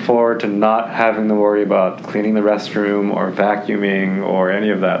looking forward to not having to worry about cleaning the restroom or vacuuming or any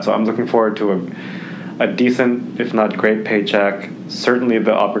of that. So I'm looking forward to a decent, if not great, paycheck. Certainly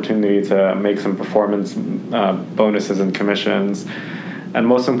the opportunity to make some performance bonuses and commissions. And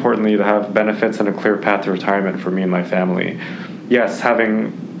most importantly, to have benefits and a clear path to retirement for me and my family. Yes,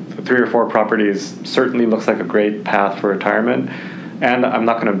 having 3 or 4 properties certainly looks like a great path for retirement. And I'm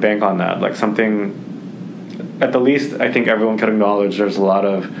not going to bank on that. Like, something... At the least, I think everyone can acknowledge there's a lot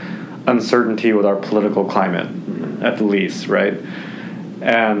of uncertainty with our political climate, at the least, right?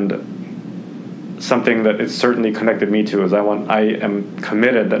 And something that it's certainly connected me to is I am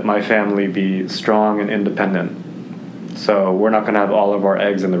committed that my family be strong and independent. So we're not going to have all of our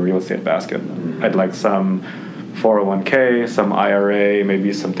eggs in the real estate basket. I'd like some 401k, some IRA,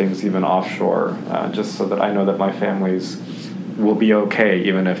 maybe some things even offshore, just so that I know that my families will be okay,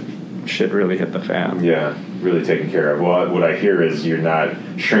 even if shit really hit the fan. Yeah, really taken care of. Well, what I hear is you're not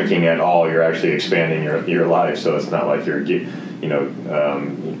shrinking at all. You're actually expanding your life. So it's not like you're,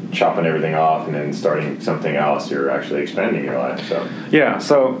 chopping everything off and then starting something else. You're actually expanding your life. So yeah.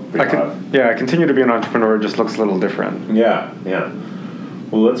 So I continue to be an entrepreneur. It just looks a little different. Yeah. Yeah.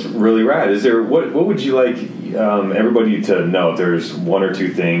 Well, that's really rad. Is there what would you like everybody to know? If there's 1 or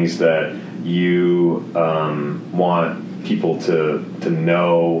 2 things that you want people to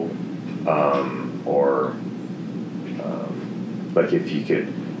know. Like, if you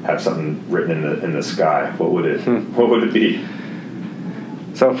could have something written in the sky, what would it be?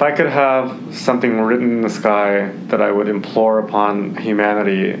 So if I could have something written in the sky that I would implore upon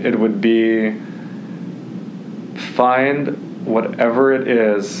humanity, it would be, find whatever it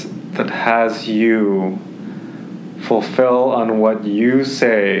is that has you fulfill on what you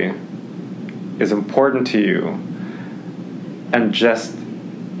say is important to you, and just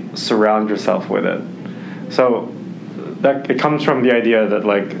surround yourself with it. So that it comes from the idea that,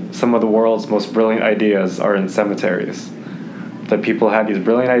 like, some of the world's most brilliant ideas are in cemeteries. That people had these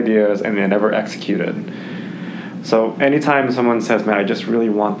brilliant ideas and they never executed. So anytime someone says, man, I just really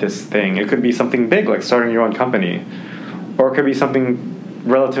want this thing, it could be something big, like starting your own company, or it could be something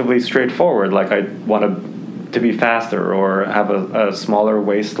relatively straightforward, like I want to be faster or have a smaller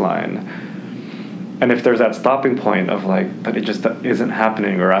waistline. And if there's that stopping point of like, but it just isn't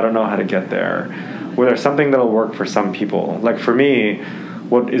happening, or I don't know how to get there, well, there's something that'll work for some people. Like for me,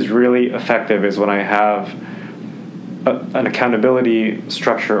 what is really effective is when I have an accountability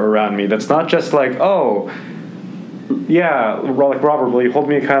structure around me that's not just like, oh, yeah, like, Robert, will you hold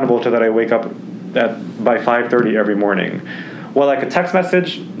me accountable to that I wake up by 5:30 every morning? Well, like a text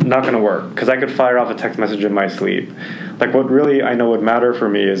message, not going to work, because I could fire off a text message in my sleep. Like, what really I know would matter for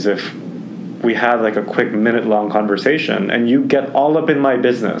me is if we had like a quick minute-long conversation and you get all up in my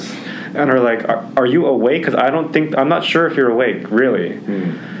business and are like, are you awake? Because I'm not sure if you're awake, really.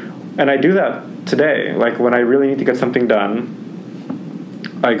 And I do that today. Like when I really need to get something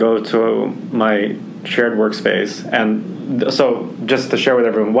done, I go to my shared workspace. And so just to share with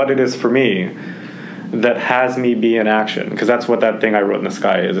everyone what it is for me that has me be in action, because that's what that thing I wrote in the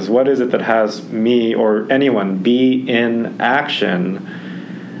sky is what is it that has me or anyone be in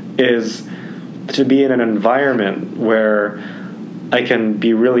action is to be in an environment where I can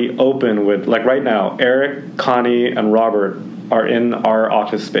be really open with, like right now, Eric, Connie, and Robert are in our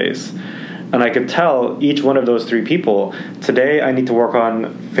office space. And I could tell each one of those 3 people, today I need to work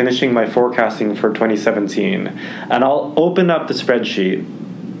on finishing my forecasting for 2017. And I'll open up the spreadsheet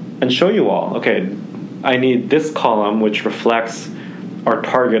and show you all, okay, I need this column which reflects our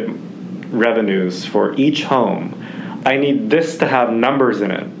target revenues for each home. I need this to have numbers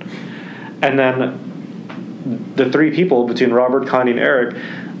in it. And then the three people between Robert, Connie, and Eric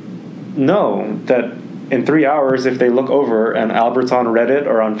know that in 3 hours, if they look over and Albert's on Reddit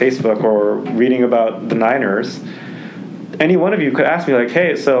or on Facebook or reading about the Niners, any one of you could ask me, like,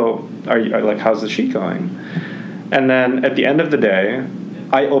 hey, so are you, like, how's the sheet going? And then at the end of the day,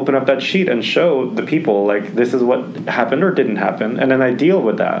 I open up that sheet and show the people, like, this is what happened or didn't happen, and then I deal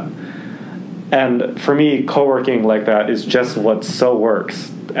with that. And for me, co-working like that is just what so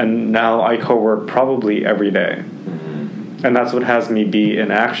works. And now I co-work probably every day. Mm-hmm. And that's what has me be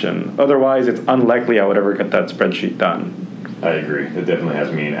in action. Otherwise, it's unlikely I would ever get that spreadsheet done. I agree. It definitely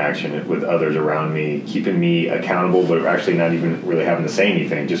has me in action with others around me, keeping me accountable, but actually not even really having to say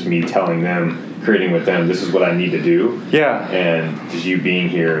anything. Just me telling them, creating with them, this is what I need to do. Yeah. And just you being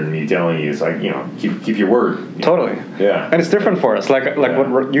here and me telling you, it's like, keep your word. Totally. Yeah. And it's different for us. Like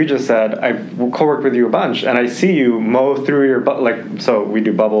what you just said, I co-worked with you a bunch, and I see you mow through your, so we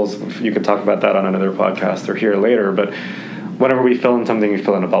do bubbles. You could talk about that on another podcast or here later, but whenever we fill in something, you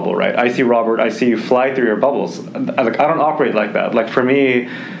fill in a bubble, right? I see Robert, I see you fly through your bubbles. Like, I don't operate like that. Like, for me,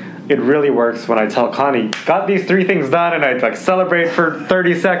 it really works when I tell Connie, got these 3 things done, and I like celebrate for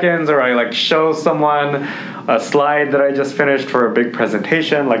 30 seconds, or I like show someone a slide that I just finished for a big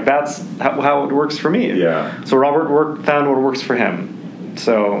presentation. Like, that's how it works for me. Yeah. So Robert found what works for him.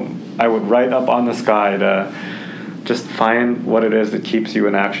 So I would write up on the sky to just find what it is that keeps you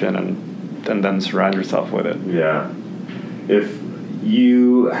in action, and then surround yourself with it. Yeah. If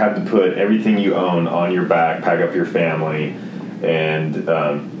you had to put everything you own on your back, pack up your family,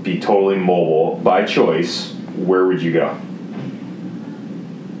 and be totally mobile by choice, where would you go?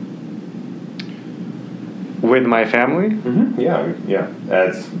 With my family? Mm-hmm. Yeah.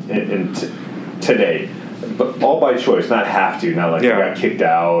 As in today, but all by choice, not have to, not like you got kicked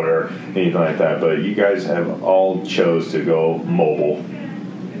out or anything like that. But you guys have all chose to go mobile.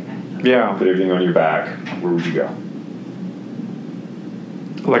 Yeah. Put everything on your back. Where would you go?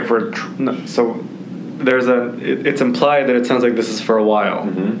 Like so it's implied that it sounds like this is for a while,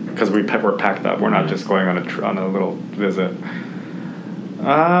 because we're packed up. We're not just going on a little visit.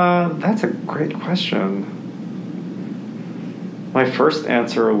 That's a great question. My first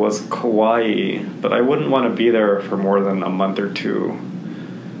answer was Kauai, but I wouldn't want to be there for more than a month or 2.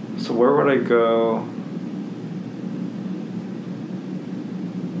 So where would I go?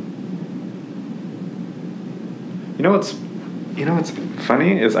 You know what's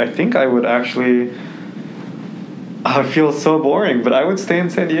funny is I think I would actually. I feel so boring, but I would stay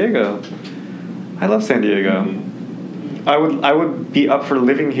in San Diego. I love San Diego. Mm-hmm. I would be up for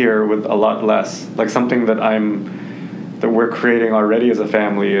living here with a lot less. Like, something that we're creating already as a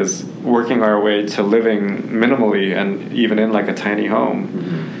family is working our way to living minimally and even in like a tiny home,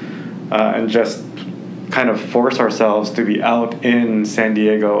 and just kind of force ourselves to be out in San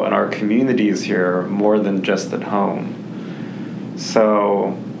Diego and our communities here more than just at home.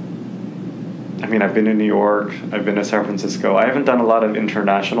 So, I mean, I've been to New York, I've been to San Francisco. I haven't done a lot of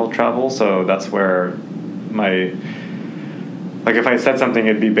international travel, so that's where if I said something,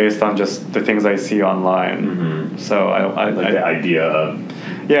 it'd be based on just the things I see online. Mm-hmm. So I the idea of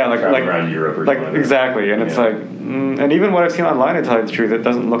traveling around Europe or something. Exactly, and it's like, and even what I've seen online, to tell you the truth, it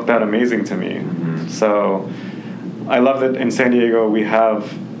doesn't look that amazing to me. Mm-hmm. So I love that in San Diego we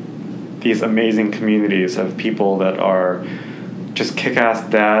have these amazing communities of people that are just kick-ass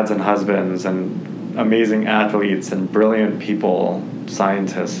dads and husbands and amazing athletes and brilliant people,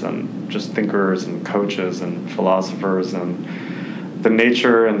 scientists and just thinkers and coaches and philosophers, and the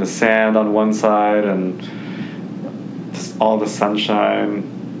nature and the sand on one side and just all the sunshine.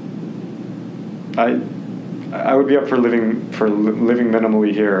 I would be up for living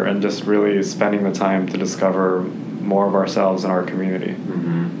minimally here and just really spending the time to discover more of ourselves and our community.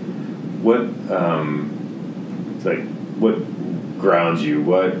 Mm-hmm. What grounds you?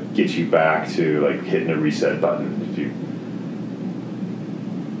 What gets you back to like hitting a reset button? If you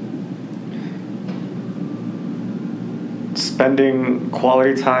spending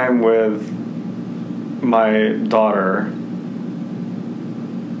quality time with my daughter,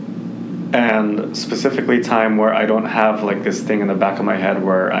 and specifically time where I don't have like this thing in the back of my head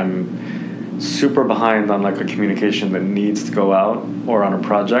where I'm super behind on like a communication that needs to go out or on a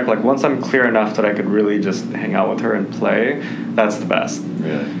project. Like, once I'm clear enough that I could really just hang out with her and play, that's the best.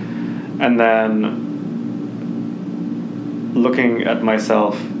 Really? And then looking at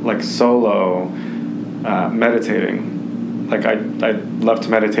myself like solo, meditating. Like, I love to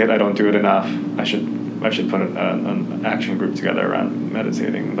meditate. I don't do it enough. I should put an action group together around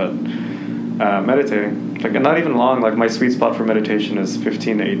meditating, but meditating, like, not even long. Like, my sweet spot for meditation is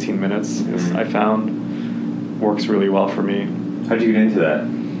 15 to 18 minutes. Mm-hmm. I found works really well for me. How'd you get into that?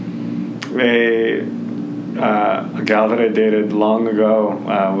 a gal that I dated long ago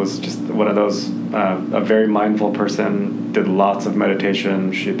was just one of those, a very mindful person, did lots of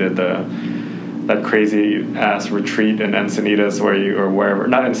meditation. She did that crazy ass retreat in Encinitas or wherever,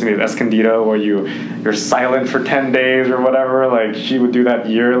 not Encinitas, Escondido, where you're silent for 10 days or whatever. Like, she would do that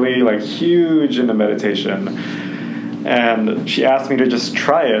yearly, like huge into meditation. And she asked me to just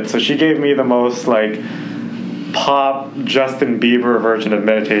try it. So she gave me the most like pop Justin Bieber version of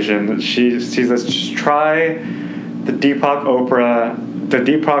meditation. She says, just try the Deepak Chopra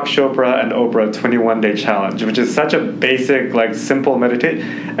and Oprah 21-day challenge, which is such a basic, like, simple meditation.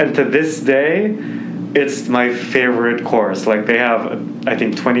 And to this day, it's my favorite course. Like, they have, I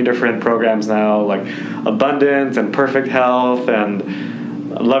think, 20 different programs now, like abundance and perfect health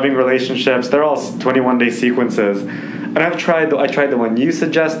and loving relationships. They're all 21-day sequences. And I tried the one you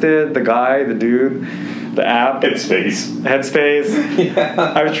suggested, the dude, the app. Headspace.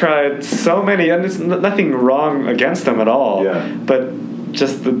 Yeah. I've tried so many, and there's nothing wrong against them at all. Yeah. But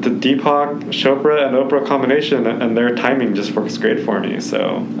just the Deepak Chopra and Oprah combination and their timing just works great for me.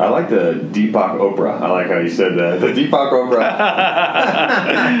 So I like the Deepak Oprah. I like how you said that. The Deepak Oprah.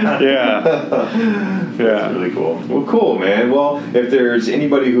 Yeah. That's really cool. Well, cool, man. Well, if there's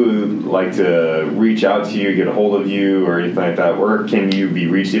anybody who would like to reach out to you, get a hold of you, or anything like that, where can you be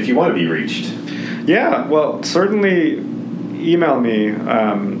reached if you want to be reached? Yeah, well, certainly email me.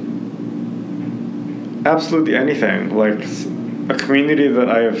 Absolutely anything. Like, a community that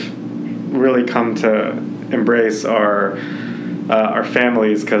I've really come to embrace are our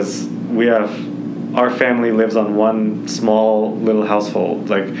families, because our family lives on one small little household.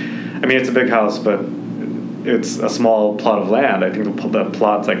 Like, I mean, it's a big house, but it's a small plot of land. I think the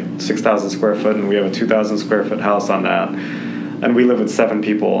plot's like 6,000 square foot, and we have a 2,000 square foot house on that. And we live with 7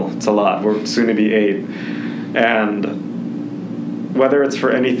 people. It's a lot. We're soon to be 8. And whether it's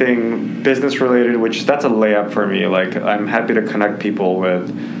for anything business related, which that's a layup for me. Like, I'm happy to connect people with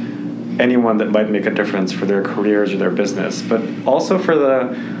anyone that might make a difference for their careers or their business. But also for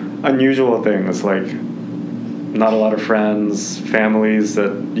the unusual things, like not a lot of friends, families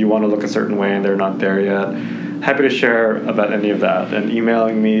that you want to look a certain way and they're not there yet. Happy to share about any of that. And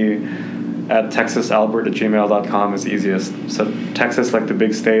emailing me at texasalbert@gmail.com is easiest. So Texas like the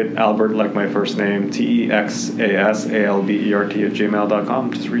big state, Albert like my first name,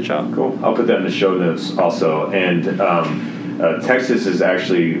 TEXASALBERT@gmail.com. Just reach out. Cool. I'll put that in the show notes also. And Texas is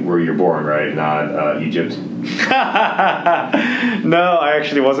actually where you're born, right? Not Egypt. No, I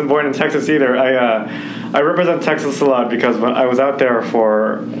actually wasn't born in Texas either. I represent Texas a lot because when I was out there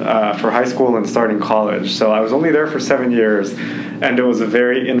for high school and starting college. So I was only there for 7 years, and it was a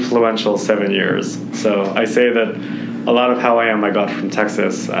very influential 7 years. So I say that a lot of how I am I got from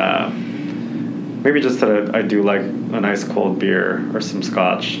Texas. Maybe just that I do like a nice cold beer or some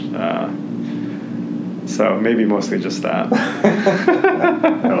scotch. So maybe mostly just that.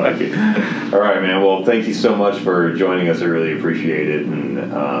 I like it. All right, man. Well, thank you so much for joining us. I really appreciate it. And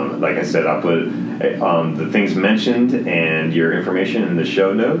like I said, I'll put the things mentioned and your information in the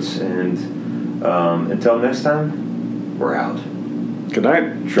show notes. And until next time, we're out. Good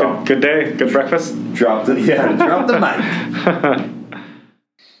night. Good day. Good breakfast. Drop the mic.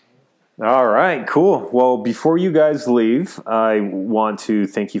 All right, cool. Well, before you guys leave, I want to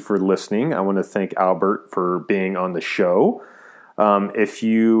thank you for listening. I want to thank Albert for being on the show. If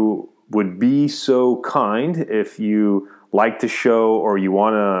you would be so kind, if you like the show or you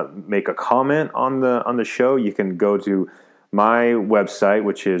want to make a comment on the show, you can go to my website,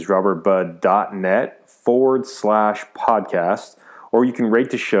 which is robertbud.net/podcast, or you can rate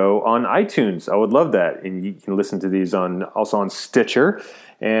the show on iTunes. I would love that. And you can listen to these also on Stitcher.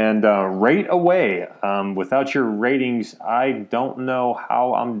 And rate away. Without your ratings, I don't know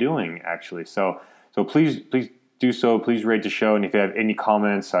how I'm doing, actually. So please do so. Please rate the show. And if you have any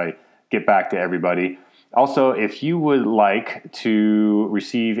comments, I get back to everybody. Also, if you would like to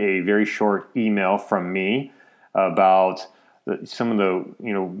receive a very short email from me about some of the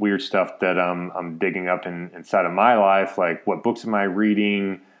weird stuff that I'm digging up inside of my life, like what books am I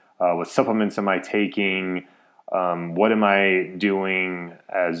reading, what supplements am I taking, what am I doing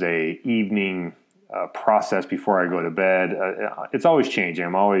as a evening process before I go to bed? It's always changing.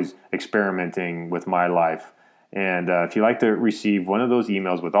 I'm always experimenting with my life. And if you'd like to receive one of those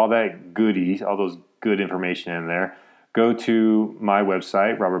emails with all that goodies, all those good information in there, go to my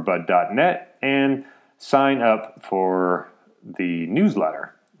website, robertbud.net, and sign up for the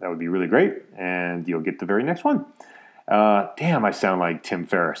newsletter. That would be really great, and you'll get the very next one. Damn, I sound like Tim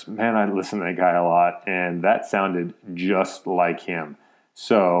Ferriss. Man, I listen to that guy a lot, and that sounded just like him.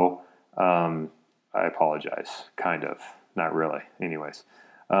 So, I apologize. Kind of. Not really. Anyways.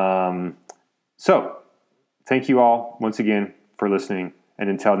 So, thank you all once again for listening. And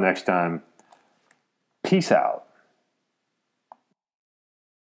until next time, peace out.